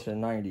been closer to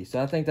 90.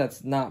 So I think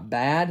that's not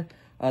bad.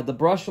 The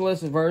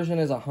brushless version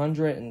is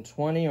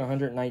 120 or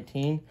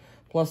 119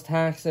 plus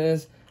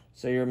taxes.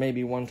 So you're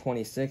maybe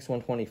 126,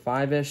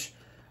 125-ish.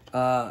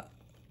 I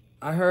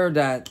heard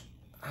that,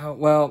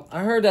 I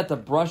heard that the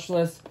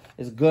brushless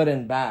is good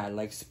and bad.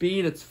 Like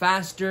speed, it's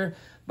faster,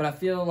 but I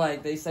feel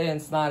like they say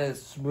it's not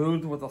as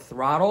smooth with a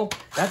throttle.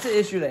 That's the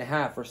issue they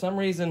have. For some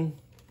reason,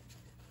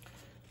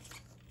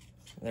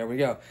 there we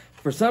go.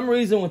 For some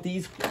reason with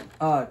these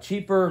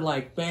cheaper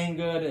like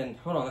Banggood and,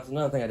 hold on, that's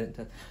another thing I didn't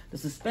test. The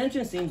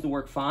suspension seems to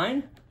work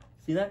fine.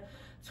 See that?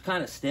 It's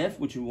kind of stiff,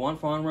 which you want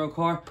for an on-road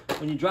car.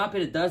 When you drop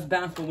it, it does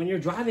bounce, but when you're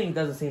driving, it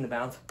doesn't seem to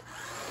bounce.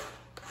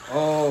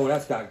 Oh,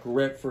 that's got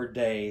grip for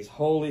days.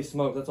 Holy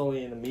smoke, that's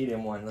only in the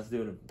medium one. Let's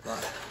do it.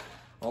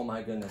 Oh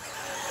my goodness.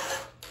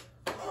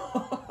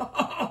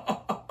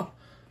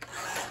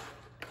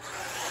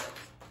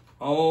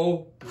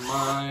 Oh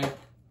my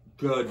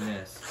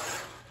goodness.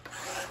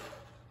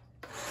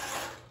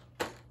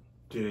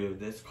 Dude,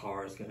 this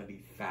car is gonna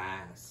be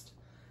fast.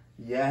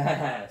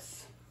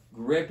 Yes.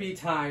 Grippy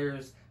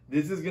tires.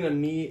 This is gonna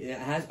be, it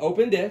has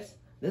open diffs.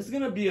 This is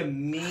gonna be a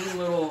mean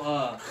little,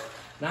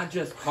 not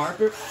just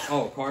carpet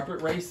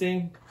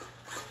racing.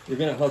 You're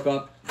gonna hook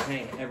up,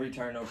 paint every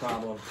turn, no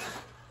problem.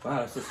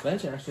 Wow, the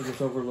suspension actually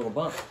gets over a little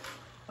bump.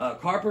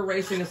 Carpet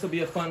racing, this will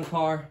be a fun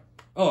car.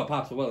 Oh, it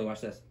pops a wheelie,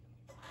 watch this.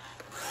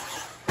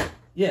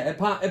 Yeah, it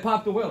popped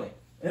a wheelie.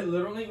 It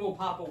literally will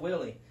pop a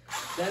wheelie.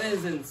 That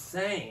is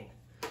insane.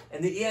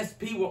 And the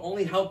ESP will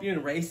only help you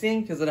in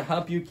racing because it'll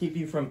help you keep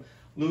you from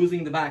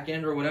losing the back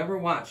end or whatever.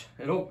 Watch,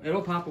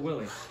 it'll pop a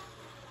wheelie.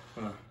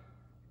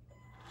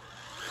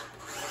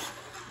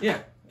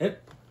 Yeah,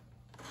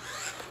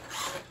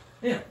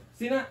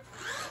 see that?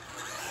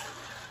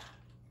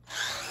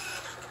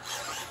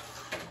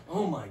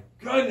 Oh my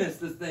goodness,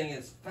 this thing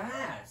is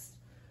fast.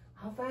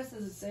 How fast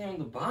does it say on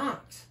the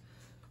box?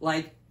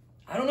 Like,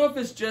 I don't know if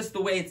it's just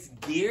the way it's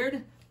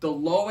geared. The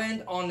low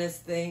end on this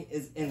thing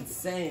is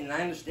insane. And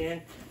I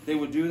understand they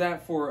would do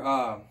that for,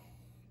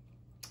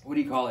 what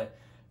do you call it?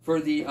 For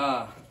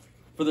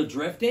the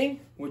drifting,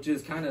 which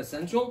is kind of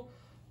essential.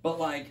 But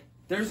like,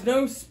 there's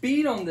no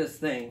speed on this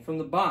thing from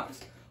the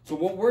box. So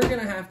what we're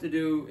gonna have to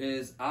do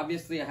is,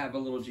 obviously I have a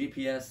little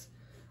GPS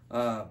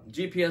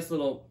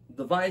little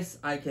device.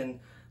 I can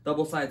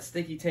double-sided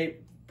sticky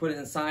tape, put it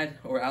inside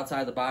or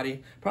outside the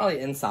body, probably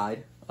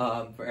inside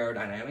for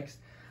aerodynamics.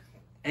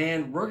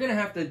 And we're gonna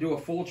have to do a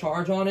full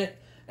charge on it,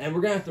 and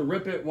we're gonna have to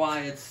rip it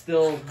while it's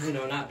still, you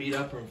know, not beat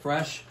up and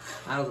fresh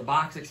out of the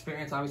box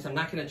experience. Obviously, I'm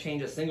not gonna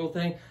change a single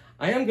thing.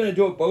 I am gonna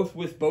do it both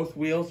with both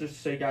wheels, just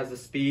to show you guys the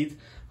speeds,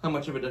 how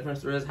much of a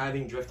difference there is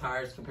having drift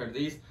tires compared to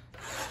these.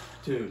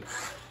 Dude.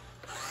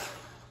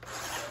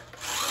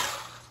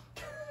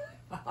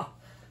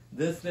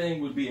 This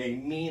thing would be a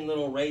mean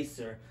little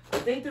racer. I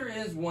think there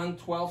is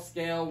 1/12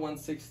 scale,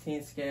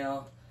 1/16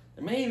 scale.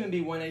 There may even be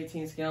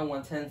 1/18 scale,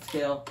 1/10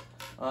 scale.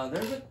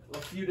 There's a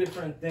few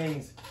different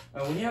things.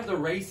 When you have the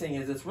racing,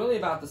 it's really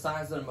about the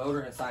size of the motor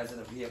and size of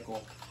the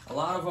vehicle. A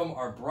lot of them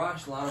are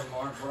brushed, a lot of them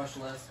aren't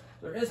brushless.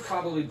 There is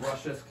probably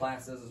brushless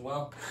classes as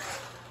well.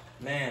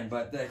 Man,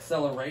 but the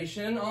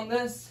acceleration on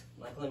this,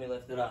 like, let me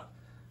lift it up.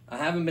 I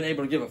haven't been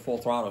able to give it full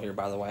throttle here,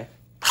 by the way.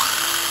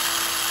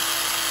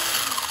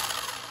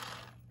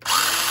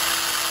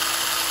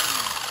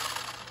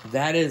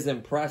 That is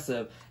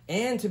impressive.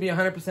 And to be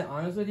 100%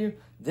 honest with you,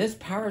 this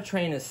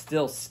powertrain is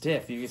still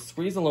stiff. You can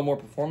squeeze a little more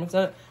performance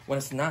out when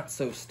it's not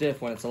so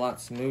stiff, when it's a lot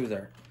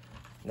smoother.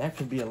 And that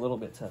could be a little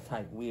bit to a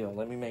tight wheel.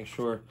 Let me make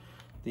sure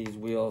these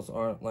wheels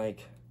aren't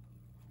like...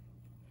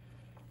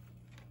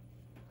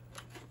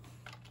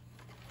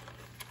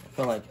 I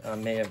feel like I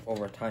may have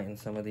over-tightened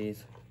some of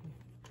these.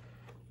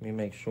 Let me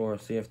make sure,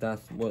 see if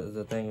that's what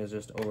the thing is,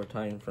 just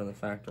over-tightened from the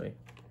factory.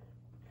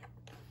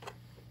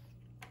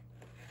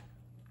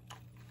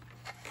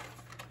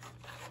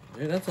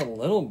 Dude, that's a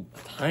little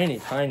tiny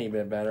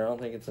bit better. I don't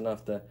think it's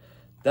enough to...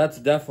 That's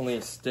definitely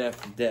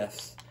stiff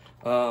diffs.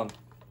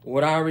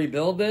 Would I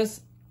rebuild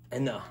this?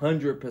 And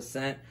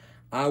 100%,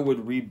 I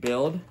would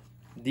rebuild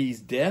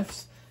these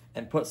diffs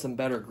and put some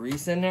better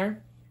grease in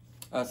there.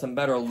 Some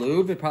better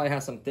lube. It probably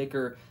has some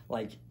thicker,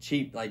 like,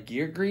 cheap, like,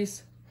 gear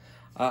grease.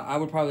 I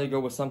would probably go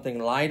with something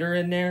lighter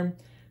in there.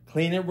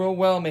 Clean it real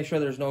well. Make sure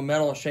there's no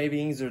metal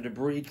shavings or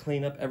debris.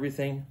 Clean up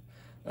everything.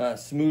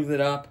 Smooth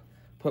it up.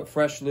 Put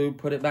fresh lube,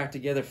 put it back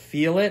together,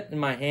 feel it in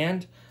my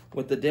hand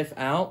with the diff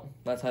out.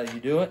 That's how you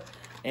do it.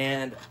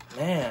 And,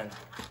 man,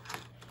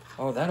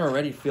 oh, that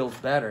already feels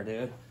better,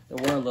 dude. It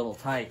were a little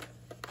tight.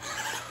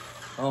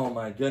 Oh,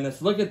 my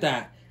goodness. Look at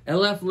that. It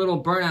left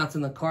little burnouts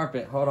in the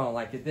carpet. Hold on,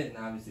 like, it didn't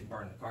obviously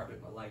burn the carpet,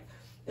 but, like,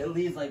 it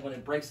leaves, like, when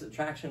it breaks the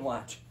traction.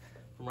 Watch.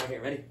 From right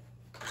here. Ready?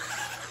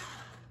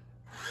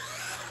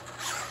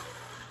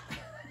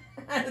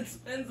 It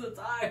spins the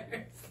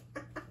tires.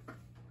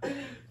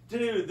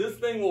 Dude, this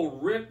thing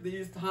will rip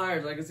these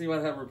tires. I can see why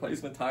I have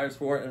replacement tires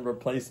for it and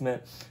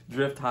replacement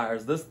drift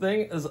tires. This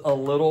thing is a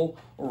little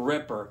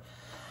ripper.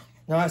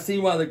 Now, I see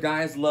why the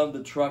guys love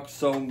the truck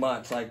so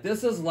much. Like,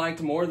 this is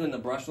liked more than the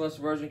brushless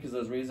version because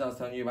those reasons I was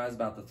telling you guys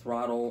about the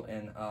throttle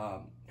and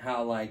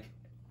how, like,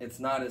 it's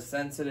not as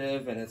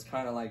sensitive and it's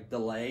kind of, like,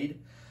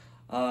 delayed.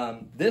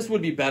 This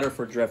would be better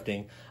for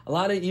drifting. A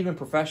lot of even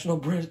professional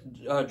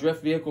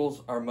drift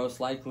vehicles are most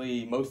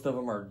of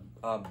them are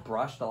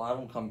brushed. A lot of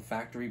them come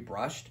factory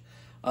brushed.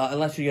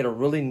 Unless you get a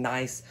really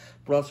nice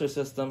brusher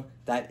system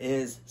that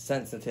is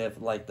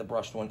sensitive like the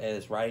brushed one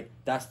is, right?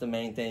 That's the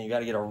main thing. You got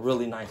to get a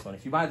really nice one.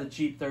 If you buy the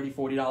cheap $30,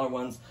 $40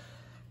 ones,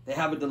 they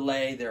have a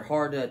delay. They're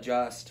hard to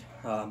adjust.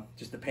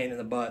 Just a pain in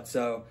the butt.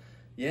 So,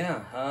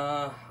 yeah.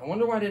 I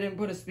wonder why they didn't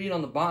put a speed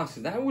on the box.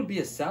 'Cause that would be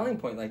a selling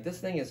point. Like, this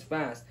thing is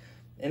fast.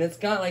 And it's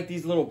got like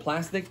these little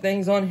plastic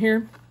things on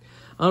here.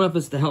 I don't know if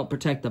it's to help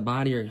protect the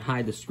body or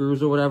hide the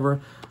screws or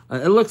whatever.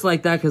 It looks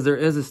like that because there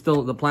is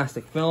still the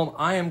plastic film.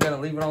 I am going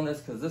to leave it on this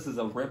because this is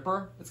a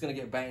ripper. It's going to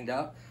get banged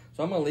up.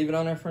 So I'm going to leave it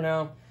on there for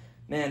now.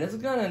 Man, this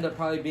is going to end up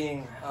probably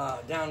being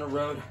down the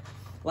road.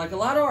 Like a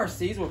lot of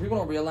RCs, what people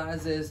don't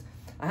realize is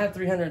I have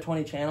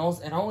 320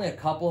 channels and only a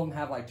couple of them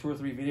have like 2 or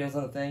 3 videos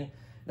on the thing.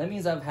 That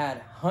means I've had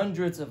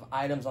hundreds of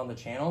items on the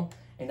channel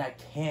and I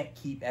can't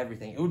keep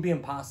everything. It would be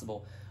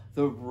impossible.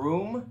 The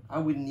room I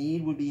would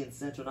need would be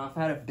essential. Now, if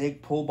I had a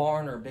big pull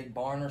barn or a big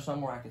barn or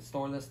somewhere I could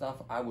store this stuff,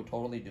 I would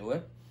totally do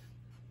it.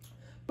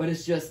 But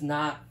it's just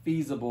not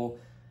feasible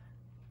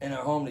in a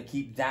home to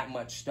keep that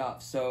much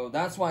stuff. So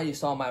that's why you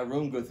saw my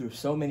room go through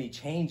so many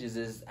changes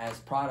as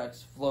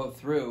products flow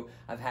through.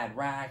 I've had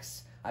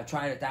racks. I've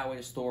tried it that way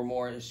to store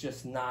more. It's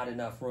just not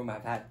enough room.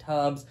 I've had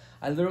tubs.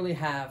 I literally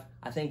have,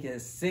 I think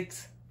it's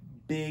 6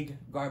 big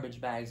garbage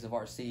bags of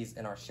RCs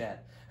in our shed.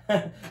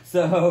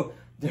 So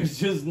there's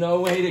just no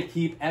way to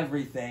keep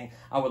everything.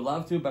 I would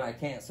love to, but I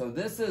can't. So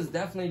this is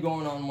definitely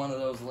going on one of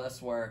those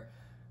lists where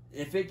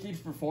if it keeps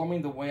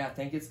performing the way I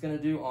think it's going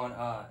to do on,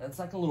 it's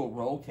like a little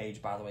roll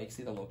cage, by the way. You can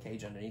see the little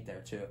cage underneath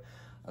there, too.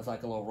 It's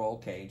like a little roll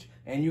cage.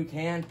 And you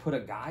can put a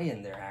guy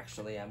in there,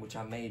 actually, which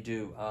I may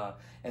do.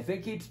 If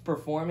it keeps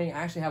performing,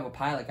 I actually have a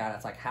pilot guy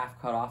that's like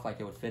half cut off, like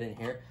it would fit in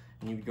here.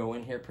 And you would go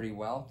in here pretty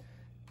well.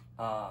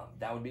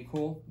 That would be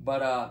cool.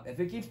 But if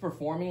it keeps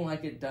performing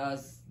like it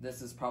does,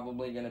 this is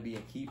probably going to be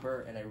a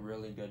keeper and a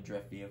really good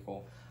drift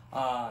vehicle.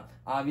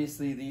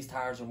 Obviously, these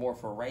tires are more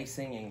for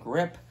racing and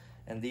grip,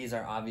 and these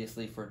are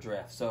obviously for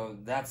drift. So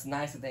that's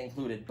nice that they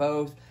included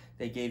both.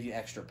 They gave you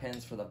extra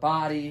pins for the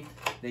body.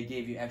 They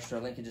gave you extra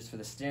linkages for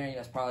the steering.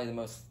 That's probably the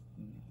most,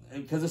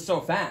 because it's so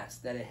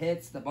fast that it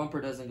hits. The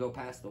bumper doesn't go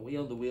past the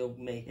wheel. The wheel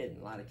may hit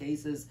in a lot of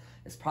cases.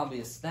 It's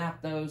probably a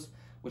snap nose,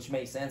 which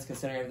makes sense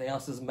considering everything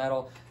else is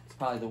metal. It's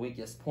probably the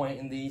weakest point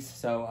in these.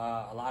 So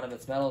a lot of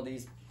it's metal.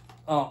 These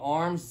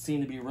arms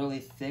seem to be really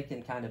thick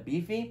and kind of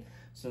beefy.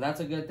 So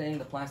that's a good thing.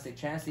 The plastic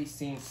chassis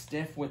seems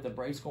stiff with the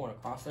brakes going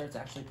across there. It's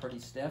actually pretty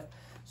stiff.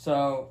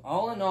 So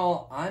all in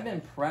all, I'm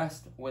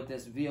impressed with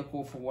this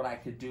vehicle for what I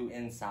could do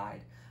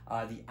inside.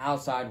 The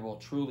outside will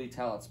truly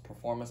tell its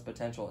performance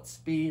potential, its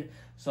speed.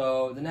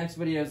 So the next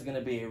video is going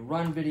to be a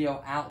run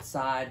video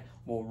outside.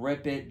 We'll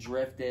rip it,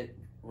 drift it,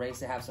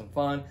 race it, have some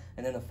fun.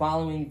 And then the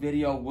following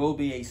video will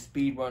be a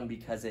speed run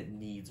because it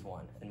needs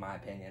one, in my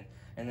opinion.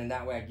 And then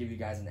that way I give you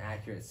guys an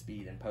accurate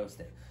speed and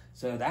post it.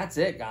 So that's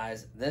it,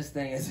 guys. This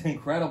thing is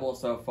incredible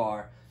so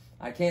far.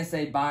 I can't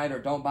say buy it or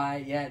don't buy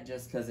it yet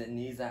just because it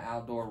needs that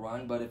outdoor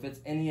run. But if it's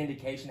any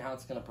indication how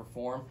it's going to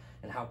perform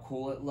and how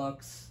cool it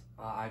looks,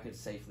 I could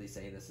safely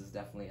say this is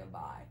definitely a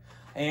buy.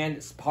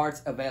 And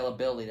parts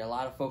availability. A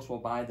lot of folks will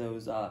buy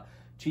those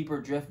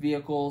cheaper drift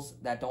vehicles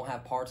that don't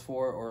have parts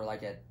for, or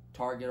like at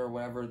Target or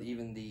whatever,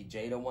 even the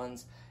Jada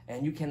ones,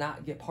 and you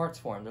cannot get parts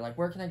for them. They're like,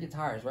 where can I get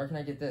tires? Where can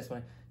I get this?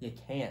 You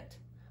can't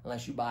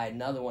unless you buy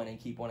another one and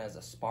keep one as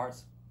a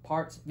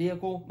parts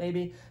vehicle,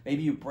 maybe.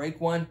 Maybe you break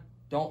one.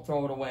 Don't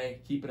throw it away.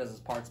 Keep it as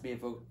a parts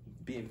vehicle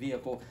if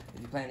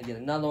you plan to get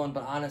another one.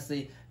 But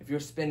honestly, if you're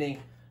spending,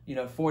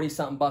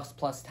 40-something bucks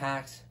plus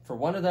tax for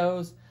one of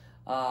those,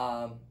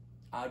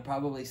 I'd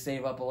probably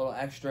save up a little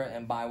extra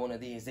and buy one of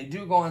these. They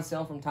do go on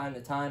sale from time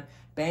to time.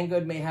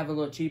 Banggood may have a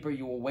little cheaper.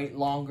 You will wait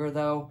longer,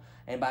 though.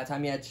 And by the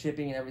time you add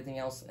shipping and everything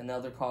else and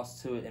other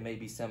costs to it, it may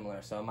be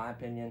similar. So in my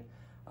opinion,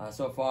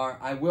 so far,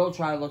 I will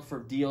try to look for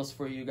deals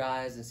for you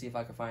guys and see if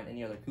I can find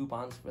any other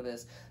coupons for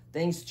this.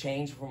 Things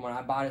change from when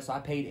I bought it, so I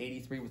paid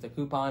 $83 with a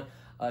coupon.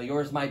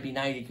 Yours might be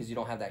 $90 because you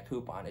don't have that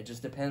coupon. It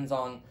just depends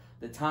on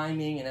the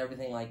timing and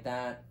everything like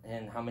that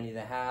and how many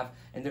they have.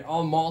 And they're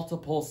all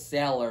multiple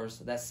sellers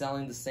that's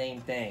selling the same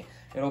thing.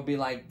 It'll be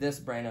like this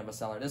brand of a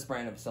seller, this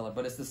brand of a seller,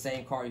 but it's the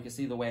same car. You can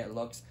see the way it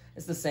looks.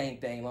 It's the same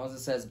thing. As long as it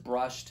says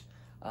brushed,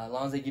 as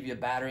long as they give you a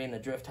battery and the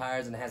drift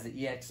tires and it has the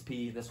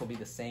EXP, this will be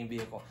the same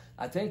vehicle.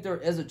 I think there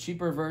is a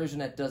cheaper version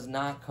that does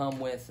not come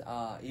with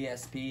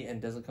ESP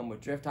and doesn't come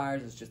with drift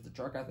tires. It's just a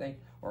truck, I think,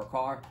 or a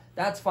car.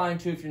 That's fine,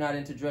 too, if you're not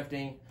into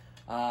drifting.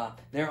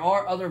 There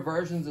are other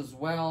versions as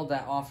well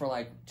that offer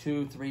like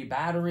 2-3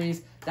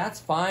 batteries.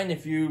 That's fine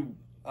if you,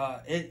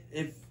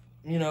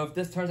 if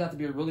this turns out to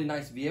be a really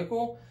nice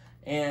vehicle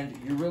and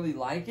you really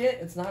like it,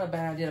 it's not a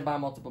bad idea to buy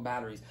multiple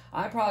batteries.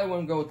 I probably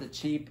wouldn't go with the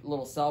cheap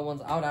little cell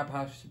ones. I would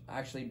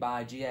actually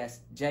buy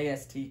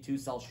JST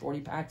 2-cell shorty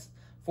packs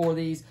for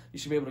these. You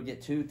should be able to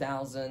get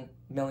 2,000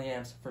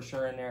 milliamps for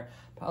sure in there.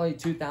 Probably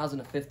 2,000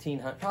 to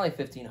 1,500, probably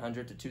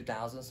 1,500 to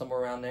 2,000, somewhere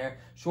around there.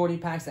 Shorty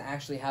packs that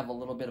actually have a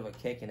little bit of a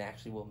kick and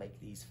actually will make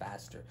these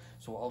faster.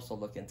 So we'll also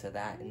look into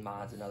that in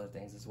mods and other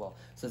things as well.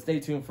 So stay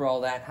tuned for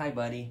all that. Hi,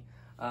 buddy.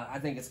 I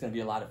think it's going to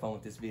be a lot of fun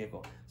with this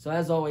vehicle. So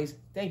as always,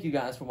 thank you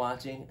guys for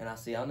watching, and I'll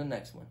see you on the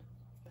next one.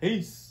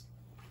 Peace.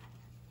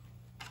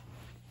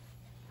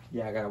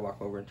 Yeah, I got to walk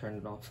over and turn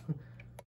it off.